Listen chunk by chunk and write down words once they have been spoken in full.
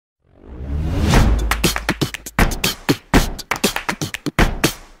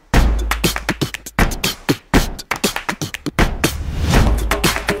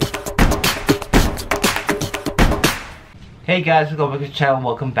Hey guys, welcome back to the channel.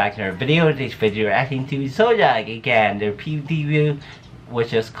 Welcome back to our video. In today's video, we're acting to XODIAC again, their debut,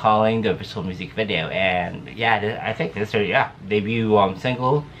 which is calling the official music video. And yeah, I think this is their debut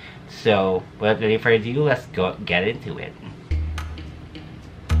single. So without any further ado, let's go get into it.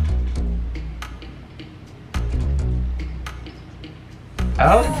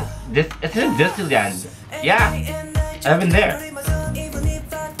 Oh, it's in Disneyland. Yeah, I've been there.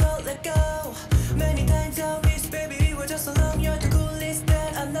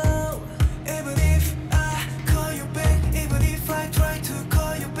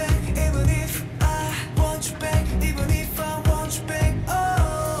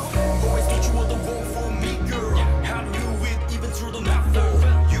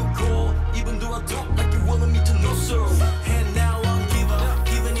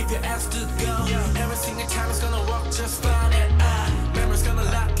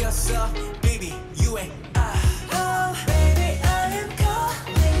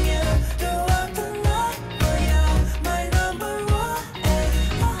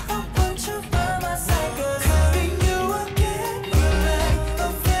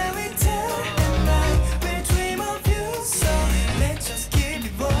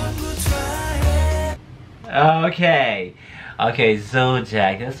 Okay,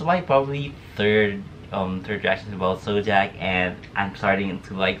 XODIAC. This is my probably third reaction about XODIAC, and I'm starting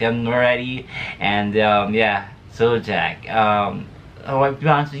to like them already. And yeah, XODIAC. I'll be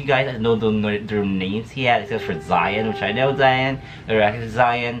honest with you guys, I don't know their names yet, except for Zion, which I know Zion. They're actually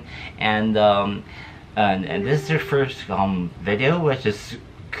Zion, and this is their first video, which is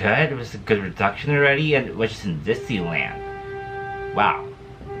good. It was a good production already, and which is in Disneyland. Wow.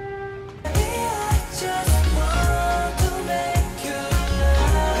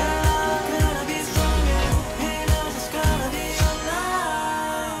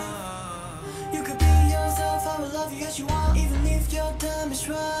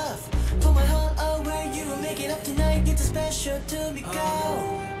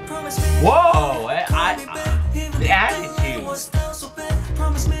 Whoa! The attitude.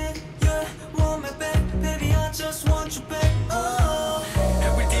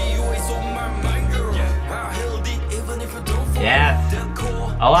 Yes.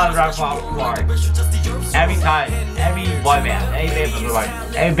 A lot of rock pop every time, every boy band,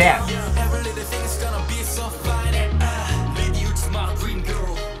 every band.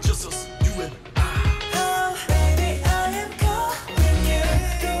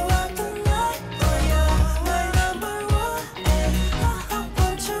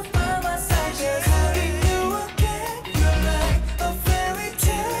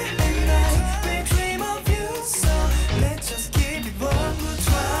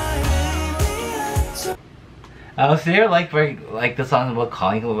 So they're like the song about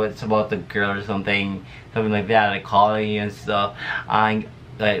calling, it's about the girl or something like that, like calling and stuff. Like,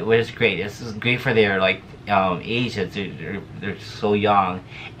 which is great. This is great for their age. They're so young,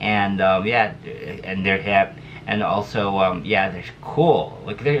 and yeah, and they're hip, and also yeah, they're cool.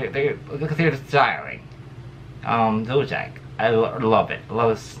 Like they're styling. XODIAC. I love it. I love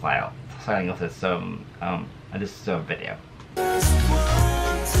the styling of this video.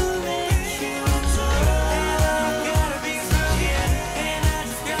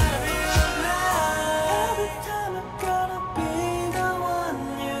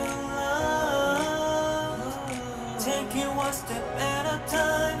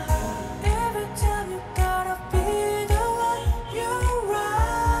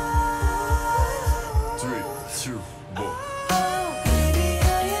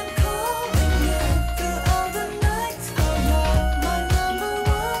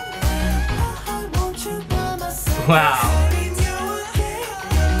 Wow.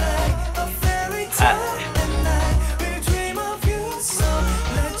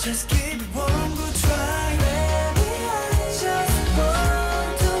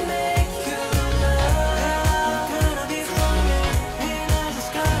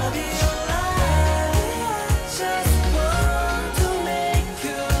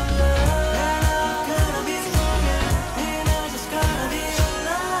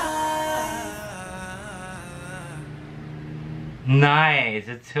 Nice,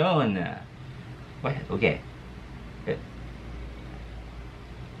 a tune. What? Okay.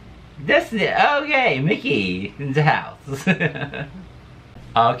 Okay, Mickey in the house.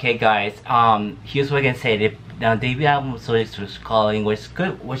 Okay, guys. Here's what I can say. The debut album was calling, which is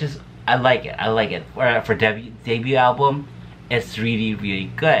good. I like it. I like it. For debut album, it's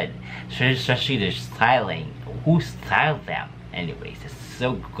really good. So especially the styling. Who styled them? Anyways, it's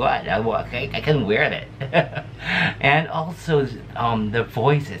so good. I can wear it. And also the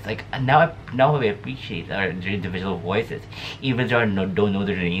voices, like now I appreciate their individual voices, even though I don't know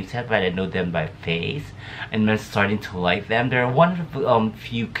their names yet, but I know them by face, and I'm starting to like them. They're one of the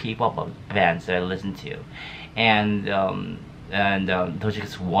few K-pop bands that I listen to, and Doja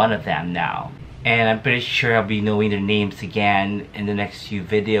is one of them now. And I'm pretty sure I'll be knowing their names again in the next few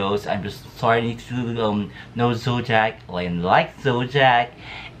videos. I'm just starting to know XODIAC, like XODIAC,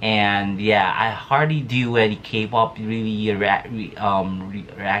 and yeah, I hardly do any K-pop really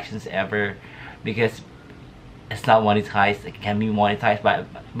reactions ever, because it's not monetized. It can be monetized, but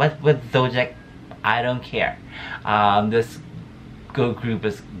with XODIAC, I don't care. This girl group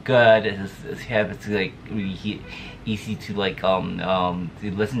is good. It's like really easy to to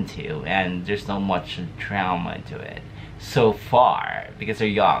listen to, and there's not much drama to it so far because they're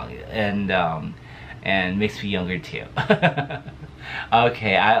young, and makes me younger too.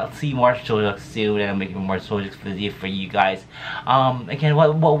 Okay, I'll see more Zodiac soon, and I'm making more Zodiac video for you guys. Again,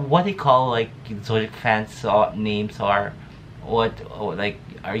 what they call like Zodiac fans names are? What, like,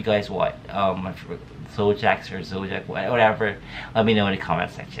 are you guys what? Zodiacs or Zodiac, whatever. Let me know in the comment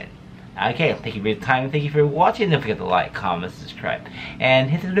section. Okay, thank you for your time, thank you for watching. Don't forget to like, comment, subscribe, and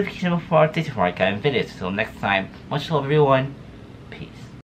hit the notification bell for updates for my kind of videos. Until next time, much love everyone.